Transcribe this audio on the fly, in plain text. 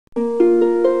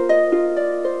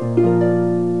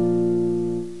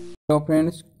Hello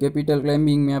friends, capital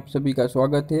climbing में आप सभी का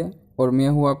स्वागत है और मैं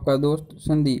हूं आपका दोस्त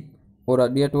संदीप। और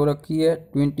आज डेट हो रखी है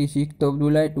 26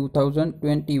 जुलाई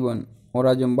 2021 और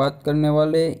आज हम बात करने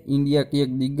वाले इंडिया की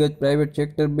एक दिग्गज प्राइवेट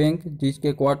सेक्टर बैंक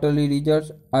जिसके क्वार्टरली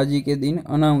रिजल्ट्स आज ही के दिन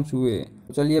अनाउंस हुए।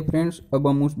 चलिए फ्रेंड्स, अब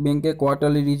हम उस बैंक के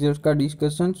क्वार्टरली रिजल्ट्स का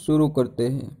डिस्कशन शुरू करते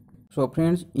हैं। सो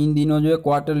फ्रेंड्स, इन दिनों जो है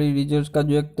क्वार्टरली रिजल्ट्स का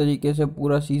जो एक तरीके से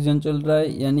पूरा सीजन चल रहा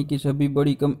है, यानी कि सभी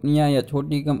बड़ी कंपनियां या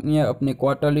छोटी कंपनियां अपने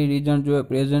क्वार्टरली रिजल्ट जो है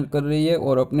प्रेजेंट कर रही है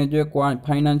और अपने जो है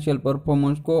फाइनेंशियल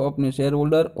परफॉर्मेंस को अपने शेयर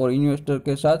होल्डर और इन्वेस्टर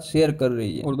के साथ शेयर कर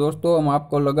रही है। और दोस्तों, हम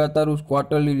आपको लगातार उस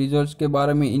क्वार्टरली रिजल्ट्स के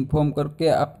बारे में इन्फॉर्म करके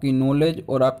आपकी नॉलेज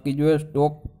और आपकी जो है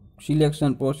स्टॉक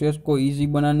सिलेक्शन प्रोसेस को ईजी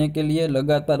बनाने के लिए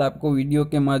लगातार आपको वीडियो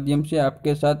के माध्यम से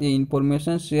आपके साथ ये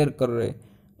इन्फॉर्मेशन शेयर कर रहे हैं।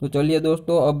 तो चलिए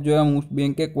दोस्तों, अब जो है हम उस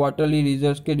बैंक के क्वार्टरली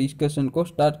रिजल्ट्स के डिस्कशन को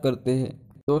स्टार्ट करते हैं।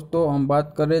 दोस्तों, हम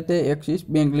बात कर रहे थे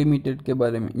एक्सिस बैंक लिमिटेड के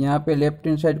बारे में। यहाँ पे लेफ्ट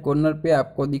हैंड साइड कॉर्नर पे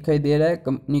आपको दिखाई दे रहा है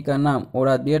कंपनी का नाम और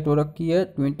आज डेट हो रखी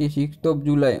है 26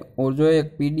 जुलाई। और जो है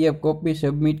एक PDF कॉपी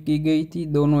सबमिट की गई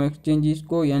थी दोनों एक्सचेंजेस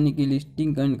को, यानी कि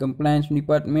listing and compliance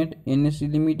department NSE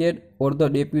limited और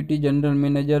the deputy general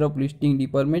manager of listing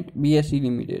department BSE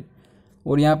limited.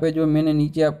 और यहाँ पे जो मैंने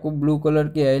नीचे आपको ब्लू कलर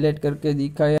के हाईलाइट करके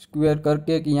दिखाया स्क्वायर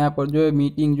करके कि यहाँ पर जो है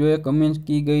मीटिंग जो है कमेंस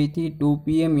की गई थी 2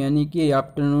 PM, यानी कि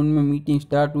आफ्टरनून में मीटिंग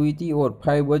स्टार्ट हुई थी और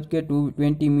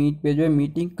 5:20 पे जो है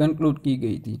मीटिंग कंक्लूड की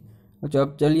गई थी। अच्छा,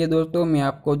 अब चलिए दोस्तों, मैं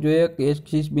आपको जो है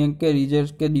एक्सिस बैंक के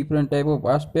रिजल्ट्स के डिफरेंट टाइप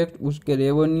ऑफ एस्पेक्ट, उसके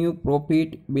revenue,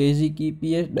 profit, basic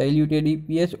EPS, diluted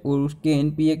EPS और उसके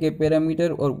NPA के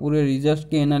पैरामीटर और पूरे रिजल्ट्स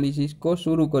के एनालिसिस को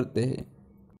शुरू करते हैं।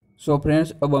 सो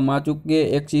फ्रेंड्स, अब हम आ चुके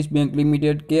हैं एक्सिस बैंक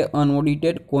लिमिटेड के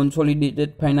अनऑडिटेड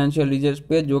कंसोलिडेटेड फाइनेंशियल रिजल्ट्स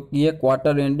पे, जो कि है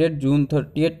क्वार्टर एंडेड जून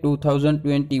 30,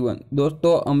 2021।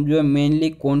 दोस्तों, हम जो है मेनली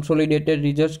कंसोलिडेटेड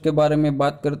रिजल्ट्स के बारे में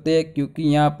बात करते हैं, क्योंकि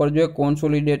यहाँ पर जो है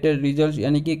कंसोलिडेटेड रिजल्ट्स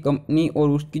यानी कि कंपनी और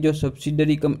उसकी जो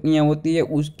सब्सिडरी कंपनियाँ होती है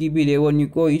उसकी भी रेवेन्यू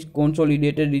को इस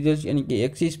कंसोलिडेटेड रिजल्ट्स यानी कि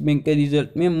एक्सिस बैंक के रिजल्ट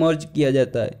में मर्ज किया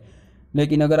जाता है।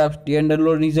 लेकिन अगर आप स्टैंड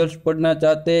अलोन रिजल्ट्स पढ़ना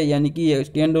चाहते हैं, यानी कि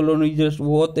स्टैंड अलोन रिजल्ट्स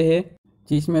वो होते हैं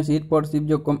जिसमें सिर्फ और सिर्फ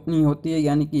जो कंपनी होती है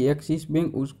यानी कि एक्सिस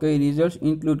बैंक, उसके रिजल्ट्स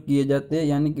इंक्लूड किए जाते हैं,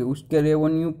 यानी कि उसके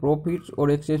रेवेन्यू, प्रॉफिट्स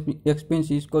और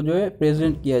एक्सपेंसेस को जो है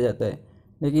प्रेजेंट किया जाता है।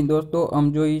 लेकिन दोस्तों,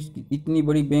 हम जो इतनी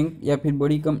बड़ी बैंक या फिर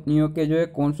बड़ी कंपनियों के जो है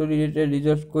कंसोलिडेटेड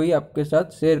रिजल्ट्स को ही आपके साथ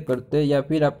शेयर करते हैं या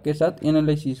फिर आपके साथ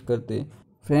एनालिसिस करते हैं।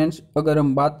 फ्रेंड्स, अगर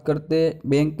हम बात करते हैं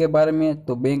बैंक के बारे में,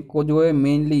 तो बैंक को जो है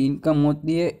मेनली इनकम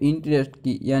होती है इंटरेस्ट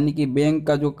की, यानी कि बैंक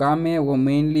का जो काम है वो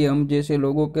मेनली हम जैसे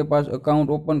लोगों के पास अकाउंट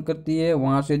ओपन करती है,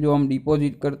 वहाँ से जो हम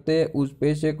डिपॉजिट करते हैं उस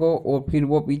पैसे को, और फिर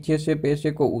वो पीछे से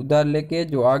पैसे को उधार लेके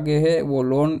जो आगे है वो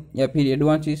लोन या फिर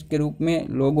एडवांसेस के रूप में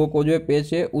लोगों को जो है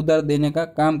पैसे उधार देने का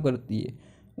काम करती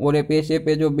है। और ये पैसे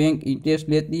पे जो बैंक इंटरेस्ट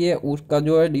लेती है उसका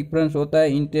जो है डिफरेंस होता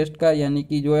है इंटरेस्ट का, यानी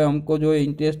कि जो है हमको जो है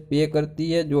इंटरेस्ट पे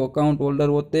करती है जो अकाउंट होल्डर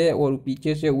होते हैं और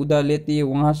पीछे से उधार लेती है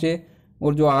वहाँ से,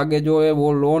 और जो आगे जो है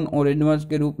वो लोन और एडवांस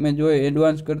के रूप में जो है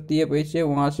एडवांस करती है पैसे,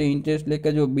 वहाँ से इंटरेस्ट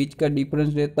लेकर जो बीच का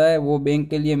डिफरेंस रहता है वो बैंक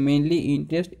के लिए मेनली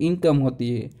इंटरेस्ट इनकम होती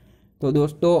है। तो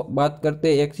दोस्तों, बात करते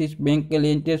हैं एक्सिस बैंक के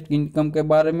लिए इंटरेस्ट इनकम के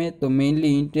बारे में, तो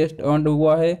मेनली इंटरेस्ट अर्न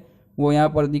हुआ है वो यहाँ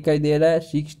पर दिखाई दे रहा है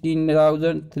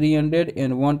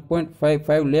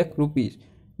 16,301.55 लाख रुपीज़,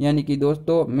 यानी कि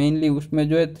दोस्तों मेनली उसमें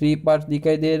जो है 3 पार्ट्स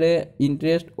दिखाई दे रहे हैं,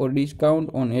 इंटरेस्ट और डिस्काउंट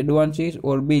ऑन एडवांसेस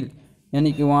और बिल,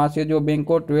 यानी कि वहाँ से जो बैंक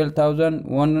को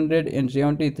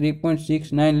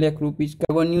 12,173.69 लाख रुपीज़ का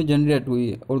रेवेन्यू जनरेट हुई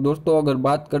है। और दोस्तों, अगर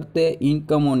बात करते हैं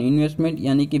इनकम ऑन इन्वेस्टमेंट,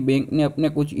 यानी कि बैंक ने अपने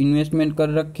कुछ इन्वेस्टमेंट कर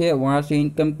रखे हैं, वहाँ से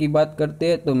इनकम की बात करते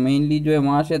हैं, तो मेनली जो है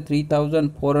वहाँ से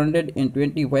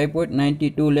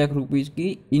 3,425.92 लाख रुपीज़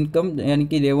की इनकम यानी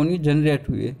कि रेवेन्यू जनरेट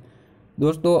हुई है।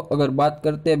 दोस्तों, अगर बात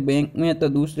करते हैं बैंक में तो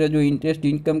दूसरे जो इंटरेस्ट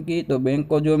इनकम की, तो बैंक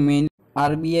को जो मेन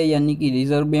RBI यानी कि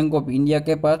रिजर्व बैंक ऑफ इंडिया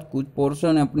के पास कुछ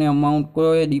पोर्शन अपने अमाउंट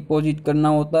को डिपॉजिट करना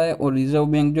होता है और रिजर्व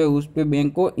बैंक जो है उस पर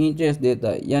बैंक को इंटरेस्ट देता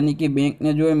है, यानी कि बैंक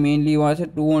ने जो है मेनली वहाँ से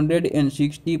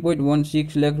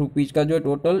 260.16 लाख रुपीज़ का जो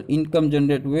टोटल इनकम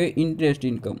जनरेट हुए इंटरेस्ट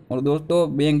इनकम। और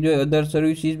दोस्तों, बैंक जो है अदर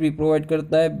सर्विसेज भी प्रोवाइड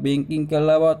करता है बैंकिंग के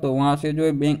अलावा, तो वहाँ से जो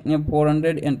है बैंक ने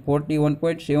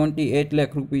 441.78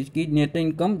 लाख रुपीज़ की नेट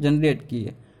इनकम जनरेट की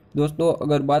है। दोस्तों,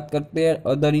 अगर बात करते हैं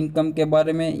अदर इनकम के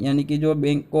बारे में, यानी कि जो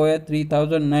बैंक को है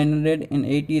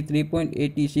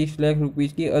 3,983.86 लाख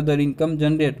रुपीज़ की अदर इनकम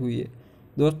जनरेट हुई है।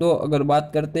 दोस्तों, अगर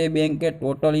बात करते हैं बैंक के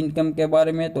टोटल इनकम के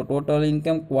बारे में, तो टोटल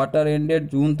इनकम क्वार्टर एंडेड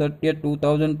जून 30,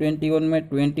 2021 में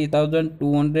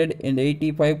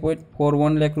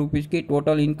 20,285.41 लाख रुपीज़ की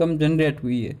टोटल इनकम जनरेट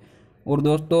हुई है। और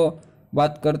दोस्तों,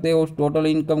 बात करते हैं उस टोटल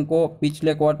इनकम को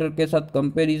पिछले क्वार्टर के साथ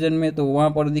कंपैरिजन में, तो वहां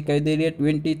पर दिखाई दे रही है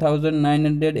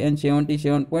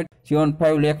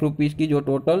 20,977.75 लाख रुपीस की जो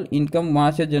टोटल इनकम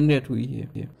वहां से जनरेट हुई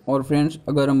है। और फ्रेंड्स,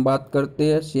 अगर हम बात करते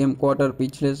हैं सेम क्वार्टर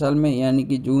पिछले साल में यानी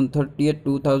कि जून 30,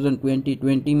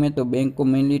 2020 में, तो बैंक को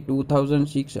मेनली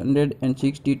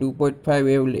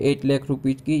 2,662.58 लाख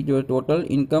रुपीस की जो टोटल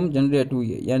इनकम जनरेट हुई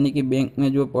है, यानी कि बैंक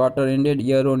में जो quarter ended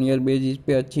year on year basis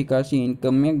पे अच्छी खासी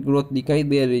इनकम में ग्रोथ दिखाई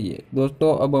दे रही है।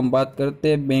 दोस्तों, अब हम बात करते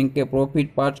हैं बैंक के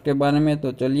प्रॉफिट पार्ट्स के बारे में,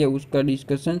 तो चलिए उसका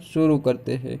डिस्कशन शुरू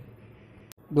करते हैं।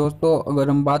 दोस्तों, अगर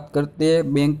हम बात करते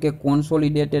हैं बैंक के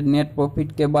कंसोलिडेटेड नेट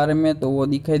प्रॉफिट के बारे में, तो वो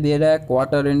दिखाई दे रहा है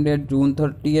क्वार्टर एंडेड जून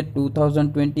 30,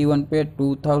 2021 पे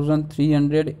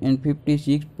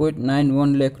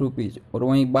 2,356.91 लाख रुपीस। और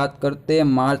वहीं बात करते हैं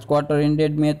मार्च क्वार्टर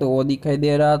एंडेड में, तो वो दिखाई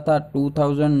दे रहा था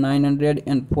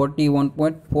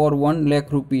 2,941.41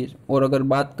 लाख रुपीस। और अगर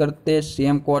बात करते हैं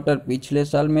सेम क्वार्टर पिछले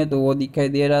साल में, तो वो दिखाई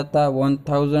दे रहा था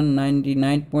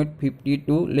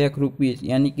 1,099.52 लाख रुपीस,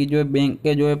 यानी कि जो बैंक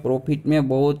के जो है प्रॉफिट में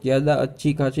बहुत ज़्यादा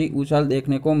अच्छी खासी उछाल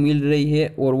देखने को मिल रही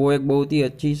है। और वो एक बहुत ही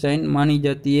अच्छी साइन मानी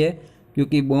जाती है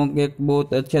क्योंकि बैंक एक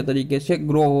बहुत अच्छे तरीके से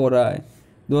ग्रो हो रहा है।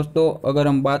 दोस्तों, अगर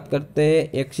हम बात करते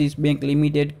हैं एक्सिस बैंक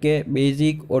लिमिटेड के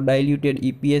बेसिक और डाइल्यूटेड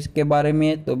ईपीएस के बारे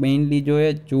में, तो मेनली जो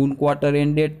है जून क्वार्टर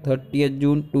एंडेड 30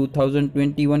 जून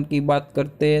 2021 की बात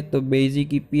करते हैं तो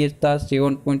बेसिक ईपीएस था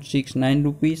 7.69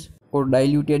 रुपीज़ और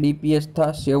डाइल्यूटेड ईपीएस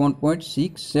था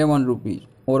 7.67 रुपीज़।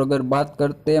 और अगर बात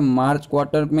करते हैं मार्च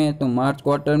क्वार्टर में, तो मार्च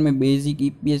क्वार्टर में बेसिक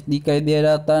ईपीएस दिखाई दे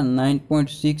रहा था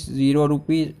 9.60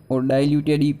 रुपीज़ और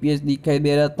डाइल्यूटेड ईपीएस दिखाई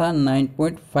दे रहा था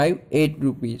 9.58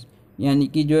 रुपीज़, यानी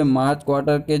कि जो है मार्च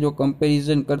क्वार्टर के जो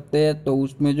कंपैरिजन करते हैं तो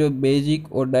उसमें जो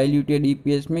बेसिक और डाइल्यूटेड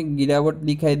ईपीएस में गिरावट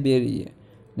दिखाई दे रही है।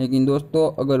 लेकिन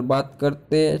दोस्तों, अगर बात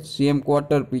करते हैं सेम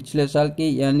क्वार्टर पिछले साल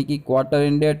की यानी कि क्वार्टर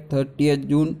एंडेड 30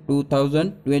 जून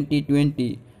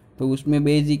 2020, तो उसमें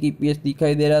बेसिक ईपीएस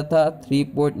दिखाई दे रहा था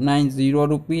 3.90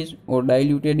 रुपीज़ और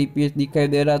डाइल्यूटेड ईपीएस दिखाई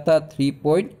दे रहा था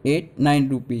 3.89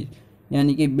 रुपीज़,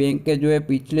 यानी कि बैंक के जो है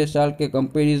पिछले साल के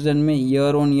कंपैरिजन में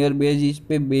ईयर ऑन ईयर बेसिस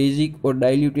पे बेसिक और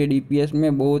डाइल्यूटेड ईपीएस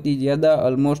में बहुत ही ज़्यादा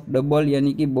ऑलमोस्ट डबल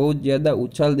यानी कि बहुत ज़्यादा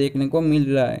उछाल देखने को मिल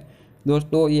रहा है।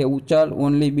 दोस्तों, ये उछाल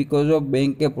ओनली बिकॉज ऑफ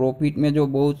बैंक के प्रॉफिट में जो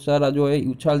बहुत सारा जो है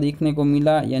उछाल देखने को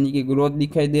मिला यानी कि ग्रोथ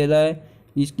दिखाई दे रहा है,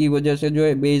 इसकी वजह से जो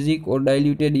है बेसिक और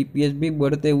डाइल्यूटेड ईपीएस भी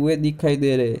बढ़ते हुए दिखाई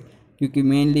दे रहे हैं क्योंकि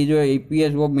मेनली जो है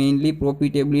ईपीएस वो मेनली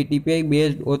प्रॉफिटेबिलिटी पे ही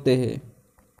बेस्ड होते हैं।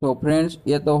 तो फ्रेंड्स,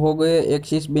 ये तो हो गए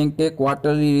एक्सिस बैंक के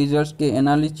क्वार्टरली रिजल्ट्स के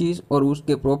एनालिसिस और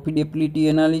उसके प्रॉफिटेबिलिटी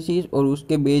एनालिसिस और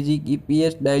उसके बेसिक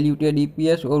ईपीएस, डाइल्यूटेड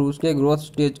ईपीएस और उसके ग्रोथ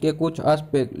स्टेज के कुछ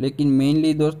एस्पेक्ट। लेकिन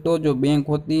मेनली दोस्तों जो बैंक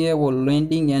होती है वो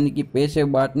लेंडिंग यानी कि पैसे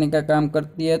बांटने का काम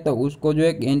करती है, तो उसको जो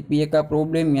एक एनपीए का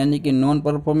प्रॉब्लम यानी कि नॉन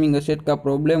परफॉर्मिंग एसेट का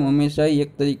प्रॉब्लम हमेशा ही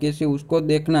एक तरीके से उसको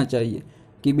देखना चाहिए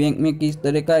कि बैंक में किस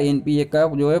तरह का एनपीए का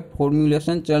जो है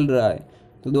फॉर्मूलेशन चल रहा है।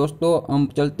 तो दोस्तों, हम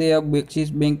चलते हैं अब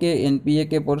एक्सिस बैंक के एनपीए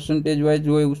के परसेंटेज वाइज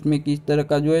जो है उसमें किस तरह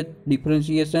का जो है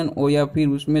डिफरेंशिएशन और या फिर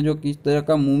उसमें जो किस तरह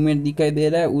का मूवमेंट दिखाई दे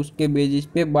रहा है उसके बेसिस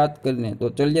पे बात करने। तो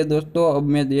चलिए दोस्तों, अब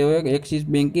मैं जो है एक्सिस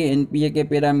बैंक के एनपीए के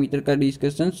पैरामीटर का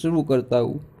डिस्कशन शुरू करता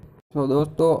हूँ। तो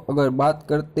दोस्तों, अगर बात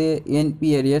करते हैं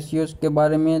एनपीए रेशियोज के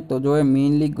बारे में, तो जो है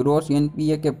मेनली ग्रॉस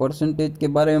एनपीए के परसेंटेज के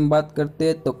बारे में बात करते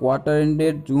हैं तो क्वार्टर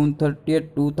एंडेड जून 30,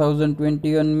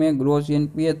 2021 में ग्रॉस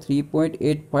एनपीए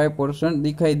 3.85%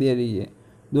 दिखाई दे रही है।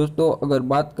 दोस्तों, अगर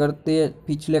बात करते हैं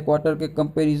पिछले क्वार्टर के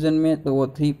कंपैरिजन में, तो वो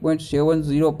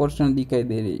 3.70% दिखाई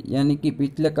दे रही है, यानी कि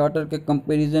पिछले क्वार्टर के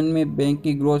कंपैरिजन में बैंक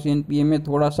की ग्रॉस एनपीए में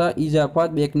थोड़ा सा इजाफा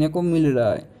देखने को मिल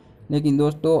रहा है। लेकिन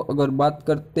दोस्तों, अगर बात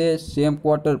करते हैं सेम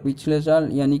क्वार्टर पिछले साल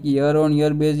यानी कि ईयर ऑन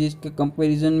ईयर बेसिस के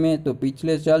कंपैरिजन में, तो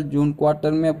पिछले साल जून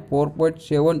क्वार्टर में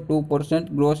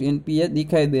 4.72% ग्रॉस एनपीए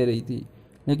दिखाई दे रही थी।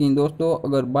 लेकिन दोस्तों,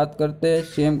 अगर बात करते हैं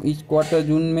सेम इस क्वार्टर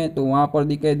जून में, तो वहाँ पर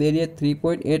दिखाई दे रही है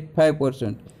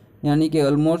 3.85%, यानी कि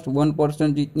ऑलमोस्ट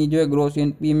 1% जितनी जो है ग्रॉस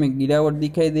एनपीए में गिरावट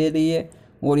दिखाई दे रही है।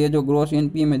 और ये जो ग्रॉस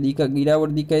एनपीए में गिरावट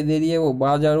दिखाई दे रही है वो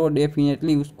बाजार वो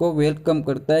डेफिनेटली उसको वेलकम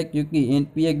करता है क्योंकि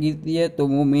एनपीए गिरती है तो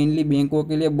वो मेनली बैंकों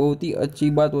के लिए बहुत ही अच्छी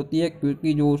बात होती है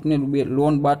क्योंकि जो उसने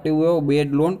लोन बांटे हुए वो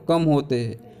बेड लोन कम होते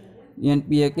हैं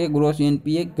एनपीए के ग्रॉस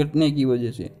एनपीए घटने की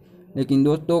वजह से। लेकिन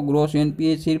दोस्तों, ग्रॉस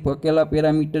एनपीए सिर्फ अकेला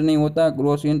पैरामीटर नहीं होता,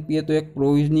 ग्रॉस एनपीए तो एक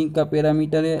प्रोविजनिंग का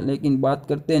पैरामीटर है। लेकिन बात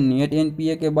करते हैं नेट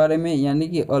एनपीए के बारे में, यानी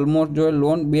कि ऑलमोस्ट जो है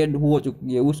लोन बेड हो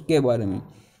चुकी है उसके बारे में।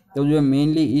 तो जो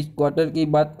मेनली इस क्वार्टर की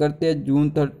बात करते हैं जून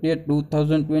 30,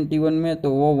 2021 में,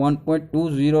 तो वो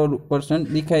 1.20%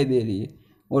 दिखाई दे रही है।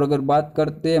 और अगर बात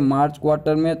करते हैं मार्च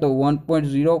क्वार्टर में, तो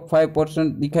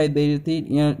 1.05% दिखाई दे रही थी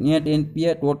नेट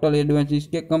एनपीए टोटल एडवांसेस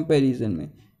के कंपैरिजन में,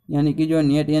 यानी कि जो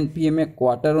नेट एनपीए में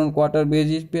क्वार्टर ऑन क्वार्टर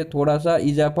बेसिस पे थोड़ा सा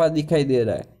इजाफा दिखाई दे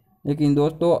रहा है। लेकिन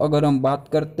दोस्तों अगर हम बात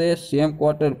करते हैं सेम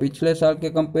क्वार्टर पिछले साल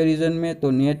के कंपैरिजन में,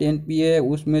 तो नेट एनपीए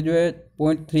उसमें जो है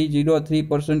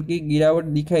 0.303% की गिरावट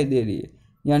दिखाई दे रही है।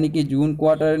 यानी कि जून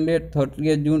क्वार्टर एंडेड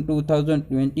 30 जून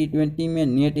 2020 में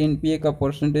नेट एनपीए का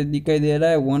परसेंटेज दिखाई दे रहा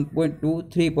है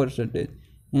 1.23%।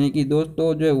 यानी कि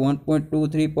दोस्तों जो है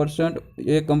 1.23%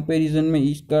 ये कंपैरिजन में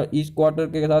इस क्वार्टर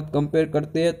के साथ कंपेयर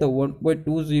करते हैं तो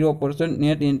 1.20%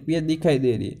 नेट एनपीए दिखाई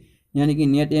दे रही है। यानी कि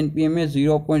नेट एनपीए में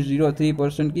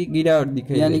 0.03% की गिरावट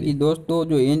दिखाई यानी कि दोस्तों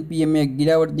जो एनपीए में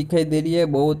गिरावट दिखाई दे रही है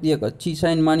बहुत ही एक अच्छी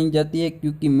साइन मानी जाती है,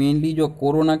 क्योंकि मेनली जो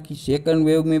कोरोना की सेकंड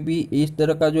वेव में भी इस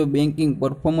तरह का जो बैंकिंग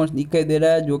परफॉर्मेंस दिखाई दे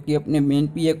रहा है जो कि अपने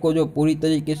एनपीए को जो पूरी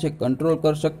तरीके से कंट्रोल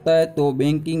कर सकता है, तो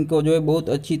बैंकिंग को जो है बहुत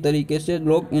अच्छी तरीके से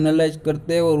लोग एनालाइज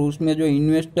करते हैं और उसमें जो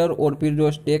इन्वेस्टर और फिर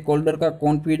जो स्टेक होल्डर का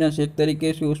कॉन्फिडेंस एक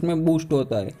तरीके से उसमें बूस्ट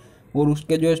होता है और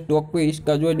उसके जो है स्टॉक पे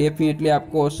इसका जो है डेफिनेटली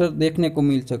आपको असर देखने को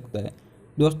मिल सकता है।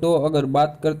 दोस्तों अगर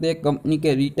बात करते हैं कंपनी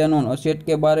के रिटर्न ऑन असेट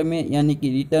के बारे में, यानी कि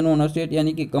रिटर्न ऑन असेट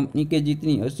यानी कि कंपनी के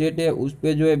जितनी असेट है उस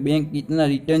पे जो है बैंक कितना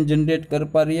रिटर्न जनरेट कर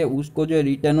पा रही है उसको जो है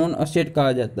रिटर्न ऑन असेट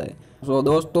कहा जाता है। तो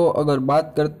दोस्तों अगर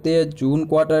बात करते हैं जून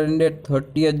क्वार्टर एंडेड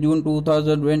 30 जून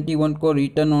 2021 को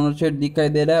रिटर्न ऑन असेट दिखाई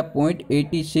दे रहा है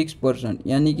 0.86%,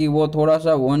 यानी कि वो थोड़ा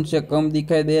सा 1 से कम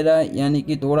दिखाई दे रहा है, यानी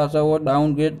कि थोड़ा सा वो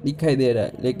डाउनग्रेड दिखाई दे रहा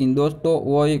है। लेकिन दोस्तों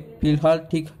वो फिलहाल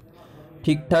ठीक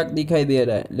ठाक दिखाई दे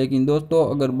रहा है। लेकिन दोस्तों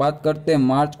अगर बात करते हैं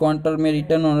मार्च क्वार्टर में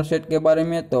रिटर्न ऑन असेट के बारे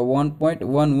में तो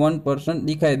 1.11%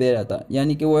 दिखाई दे रहा था,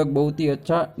 यानी कि वो एक बहुत ही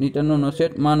अच्छा रिटर्न ऑन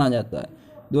असेट माना जाता है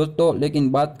दोस्तों। लेकिन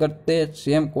बात करते हैं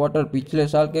सेम क्वार्टर पिछले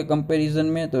साल के कंपैरिजन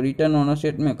में, तो रिटर्न ऑन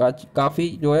असेट में काफ़ी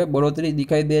जो है बढ़ोतरी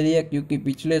दिखाई दे रही है, क्योंकि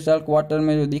पिछले साल क्वार्टर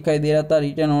में जो दिखाई दे रहा था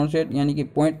रिटर्न ऑन असेट यानी कि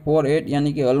 0.48,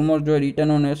 यानी कि ऑलमोस्ट जो है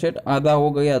रिटर्न ऑन असेट आधा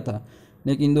हो गया था।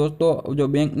 लेकिन दोस्तों जो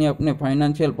बैंक ने अपने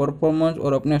फाइनेंशियल परफॉर्मेंस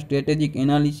और अपने स्ट्रेटेजिक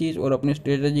एनालिसिस और अपने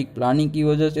स्ट्रेटेजिक प्लानिंग की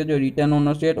वजह से जो रिटर्न ऑन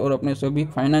असेट और अपने सभी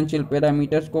फाइनेंशियल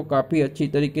पैरामीटर्स को काफ़ी अच्छी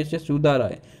तरीके से सुधारा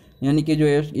है। यानी कि जो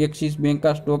एक्सिस बैंक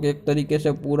का स्टॉक एक तरीके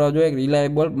से पूरा जो है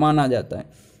रिलायबल माना जाता है।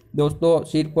 दोस्तों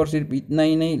सिर्फ और सिर्फ इतना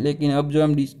ही नहीं, लेकिन अब जो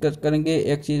हम डिस्कस करेंगे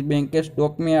एक्सिस बैंक के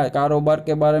स्टॉक में कारोबार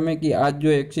के बारे में कि आज जो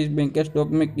एक्सिस बैंक के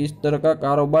स्टॉक में किस तरह का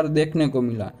कारोबार देखने को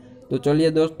मिला। तो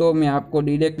चलिए दोस्तों मैं आपको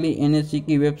डायरेक्टली एनएससी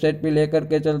की वेबसाइट पे लेकर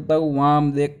के चलता हूँ। वहाँ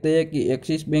हम देखते हैं कि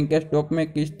एक्सिस बैंक के स्टॉक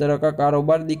में किस तरह का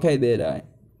कारोबार दिखाई दे रहा है।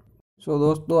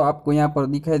 दोस्तों आपको यहाँ पर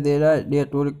दिखाई दे रहा है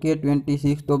डेट हो रखी है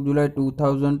 26 जुलाई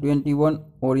 2021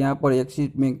 और यहाँ पर एक्सिस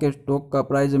बैंक के स्टॉक का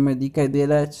प्राइस हमें दिखाई दे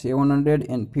रहा है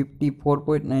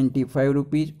 754.95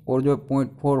 रुपीज़ और जो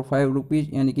 0.45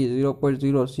 रुपीज़ यानी कि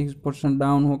 0.06%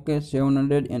 डाउन होकर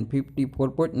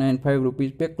 754.95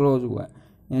 रुपीज़ पे क्लोज हुआ है।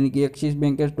 यानी कि एक्सिस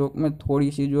बैंक के स्टॉक में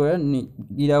थोड़ी सी जो है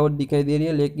गिरावट दिखाई दे रही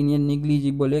है, लेकिन ये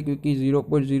निग्लिजिबल है, क्योंकि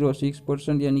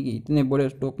 0.06% यानी कि इतने बड़े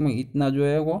स्टॉक में इतना जो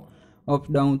है वो अप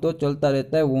डाउन तो चलता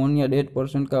रहता है। 1 या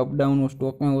 1.5% का अप डाउन उस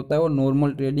स्टॉक में होता है और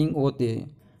नॉर्मल ट्रेडिंग होती है।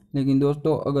 लेकिन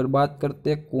दोस्तों अगर बात करते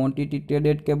हैं क्वांटिटी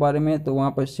ट्रेडेड के बारे में, तो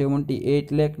वहाँ पर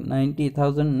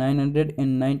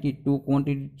 78,90,992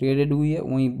 क्वांटिटी ट्रेडेड हुई है।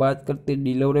 वहीं बात करते हैं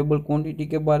डिलीवरेबल क्वांटिटी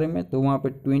के बारे में, तो वहाँ पर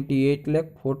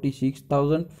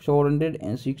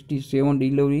 28,46,467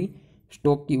 डिलीवरी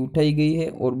स्टॉक की उठाई गई है।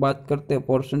 और बात करते हैं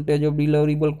परसेंटेज ऑफ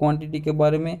डिलीवरेबल क्वांटिटी के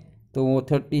बारे में, तो वो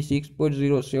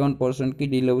 36.07% की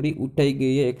डिलीवरी उठाई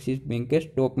गई है एक्सिस बैंक के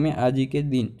स्टॉक में आज ही के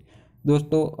दिन।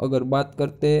 दोस्तों अगर बात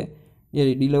करते हैं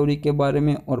ये डिलीवरी के बारे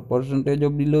में और परसेंटेज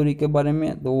ऑफ डिलीवरी के बारे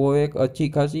में, तो वो एक अच्छी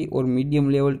खासी और मीडियम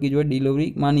लेवल की जो है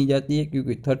डिलीवरी मानी जाती है,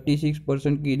 क्योंकि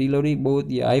 36% की डिलीवरी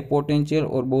बहुत ही हाई पोटेंशियल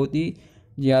और बहुत ही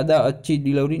ज़्यादा अच्छी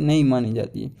डिलीवरी नहीं मानी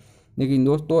जाती है। लेकिन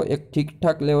दोस्तों एक ठीक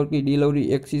ठाक लेवल की डिलीवरी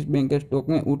एक्सिस बैंक के स्टॉक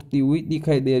में उठती हुई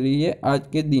दिखाई दे रही है आज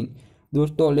के दिन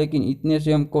दोस्तों। लेकिन इतने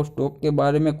से हमको स्टॉक के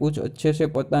बारे में कुछ अच्छे से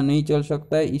पता नहीं चल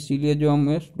सकता है, इसीलिए जो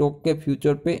हम स्टॉक के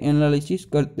फ्यूचर पे एनालिसिस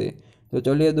करते हैं। तो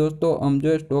चलिए दोस्तों हम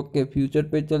जो स्टॉक के फ्यूचर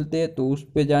पे चलते हैं। तो उस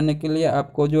पे जाने के लिए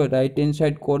आपको जो राइट हैंड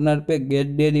साइड कॉर्नर पे गेट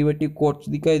डेरिवेटिव कोट्स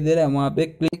दिखाई दे रहा है, वहाँ पे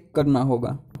क्लिक करना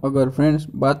होगा। अगर फ्रेंड्स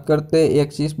बात करते हैं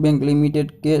एक्सिस बैंक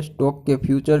लिमिटेड के स्टॉक के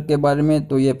फ्यूचर के बारे में,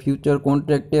 तो ये फ्यूचर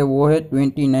कॉन्ट्रैक्ट है वो है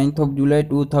 29 जुलाई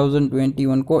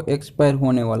 2021 को एक्सपायर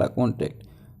होने वाला कॉन्ट्रैक्ट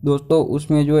दोस्तों।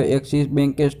 उसमें जो है एक्सिस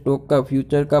बैंक के स्टॉक का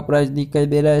फ्यूचर का प्राइस दिखाई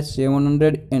दे रहा है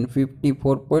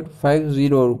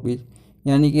 754.50 रुपीज़,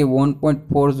 यानी कि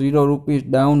 1.40 रुपीज़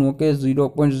डाउन होकर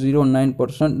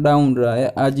 0.09% डाउन रहा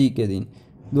है आज ही के दिन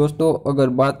दोस्तों। अगर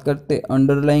बात करते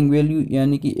अंडरलाइंग वैल्यू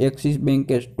यानी कि एक्सिस बैंक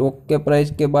के स्टॉक के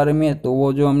प्राइस के बारे में, तो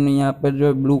वो जो हमने यहाँ पर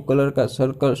जो ब्लू कलर का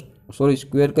सर्कल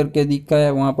स्क्वायर करके दिखा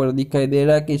है, वहाँ पर दिखाई दे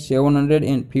रहा है कि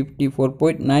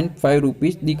 754.95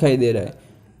 रुपीज़ दिखाई दे रहा है।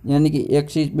 यानी कि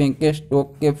एक्सिस बैंक के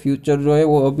स्टॉक के फ्यूचर जो है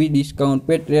वो अभी डिस्काउंट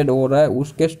पे ट्रेड हो रहा है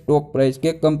उसके स्टॉक प्राइस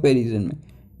के कंपैरिजन में,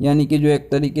 यानी कि जो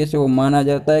एक तरीके से वो माना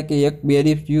जाता है कि एक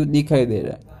बेरिश व्यू दिखाई दे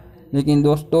रहा है। लेकिन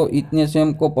दोस्तों इतने से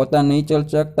हमको पता नहीं चल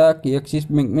सकता कि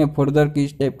एक्सिस बैंक में फर्दर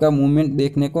किस टाइप का मूवमेंट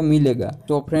देखने को मिलेगा।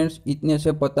 तो फ्रेंड्स इतने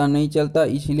से पता नहीं चलता,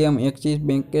 इसीलिए हम एक्सिस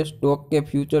बैंक के स्टॉक के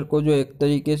फ्यूचर को जो एक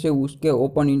तरीके से उसके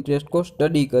ओपन इंटरेस्ट को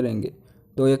स्टडी करेंगे।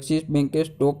 तो एक्सिस बैंक के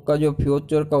स्टॉक का जो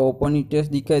फ्यूचर का ओपन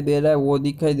इंटरेस्ट दिखाई दे रहा है वो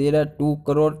दिखाई दे रहा है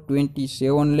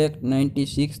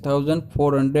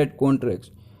 2,27,96,400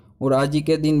 कॉन्ट्रैक्ट्स। और आज ही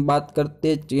के दिन बात करते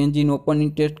हैं चेंज इन ओपन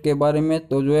इंटरेस्ट के बारे में,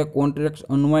 तो जो है कॉन्ट्रैक्ट्स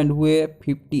अनवाइंड हुए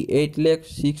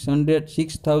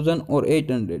 58,606,000 और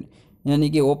 800, यानी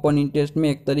कि ओपन इंटरेस्ट में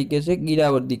एक तरीके से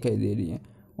गिरावट दिखाई दे रही है।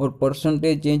 और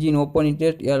percentage change in open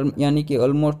interest यानी कि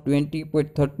ऑलमोस्ट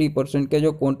 20.30% के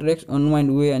जो कॉन्ट्रैक्ट्स अनवाइंड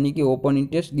हुए, यानी कि ओपन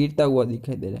इंटरेस्ट गिरता हुआ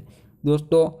दिखाई दे रहा है।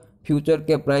 दोस्तों फ्यूचर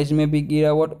के प्राइस में भी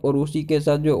गिरावट और उसी के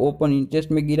साथ जो ओपन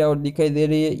इंटरेस्ट में गिरावट दिखाई दे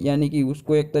रही है, यानी कि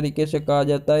उसको एक तरीके से कहा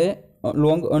जाता है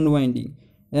लॉन्ग अनवाइंडिंग,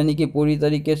 यानी कि पूरी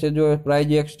तरीके से जो है प्राइस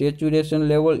एक स्टेचुरेशन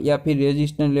लेवल या फिर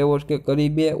रेजिस्टेंस लेवल्स के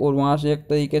करीब है और वहाँ से एक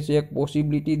तरीके से एक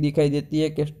पॉसिबिलिटी दिखाई देती है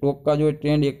कि स्टॉक का जो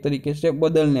ट्रेंड एक तरीके से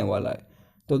बदलने वाला है।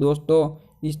 तो दोस्तों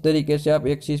इस तरीके से आप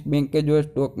एक्सिस बैंक के जो है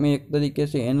स्टॉक में एक तरीके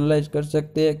से एनालाइज कर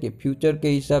सकते हैं कि फ्यूचर के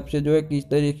हिसाब से जो है किस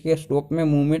तरीके के स्टॉक में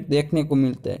मूवमेंट देखने को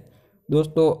मिलता है।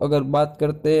 दोस्तों अगर बात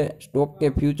करते हैं स्टॉक के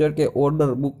फ्यूचर के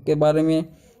ऑर्डर बुक के बारे में,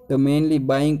 तो मेनली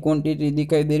बाइंग क्वांटिटी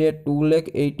दिखाई दे रही है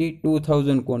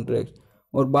 2,82,000 कॉन्ट्रैक्ट्स।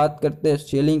 और बात करते हैं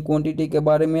सेलिंग क्वांटिटी के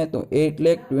बारे में, तो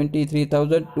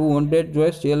 8,23,200 जो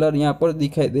है सेलर यहाँ पर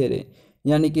दिखाई दे रहे हैं,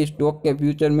 यानी कि स्टॉक के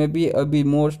फ्यूचर में भी अभी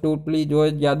मोस्टली जो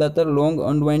है ज़्यादातर लॉन्ग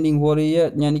अनवाइंडिंग हो रही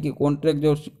है, यानी कि कॉन्ट्रैक्ट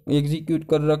जो एग्जीक्यूट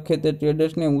कर रखे थे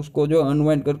ट्रेडर्स ने उसको जो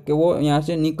अनवाइंड करके वो यहाँ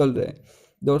से निकल रहे हैं।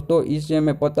 दोस्तों इससे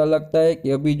हमें पता लगता है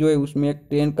कि अभी जो है उसमें एक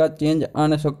ट्रेंड का चेंज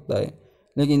आने सकता है,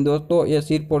 लेकिन दोस्तों ये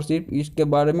सिर्फ और सिर्फ इसके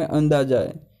बारे में अंदाजा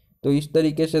है। तो इस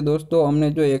तरीके से दोस्तों हमने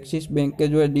जो एक्सिस बैंक के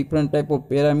जो है डिफरेंट टाइप ऑफ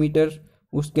पैरामीटर्स,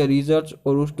 उसके रिजल्ट्स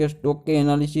और उसके स्टॉक के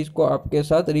एनालिसिस को आपके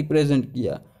साथ रिप्रेजेंट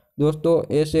किया। दोस्तों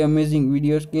ऐसे अमेजिंग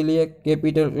वीडियोस के लिए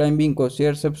कैपिटल क्लाइंबिंग को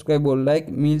शेयर, सब्सक्राइब और लाइक।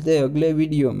 मिलते हैं अगले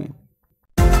वीडियो में।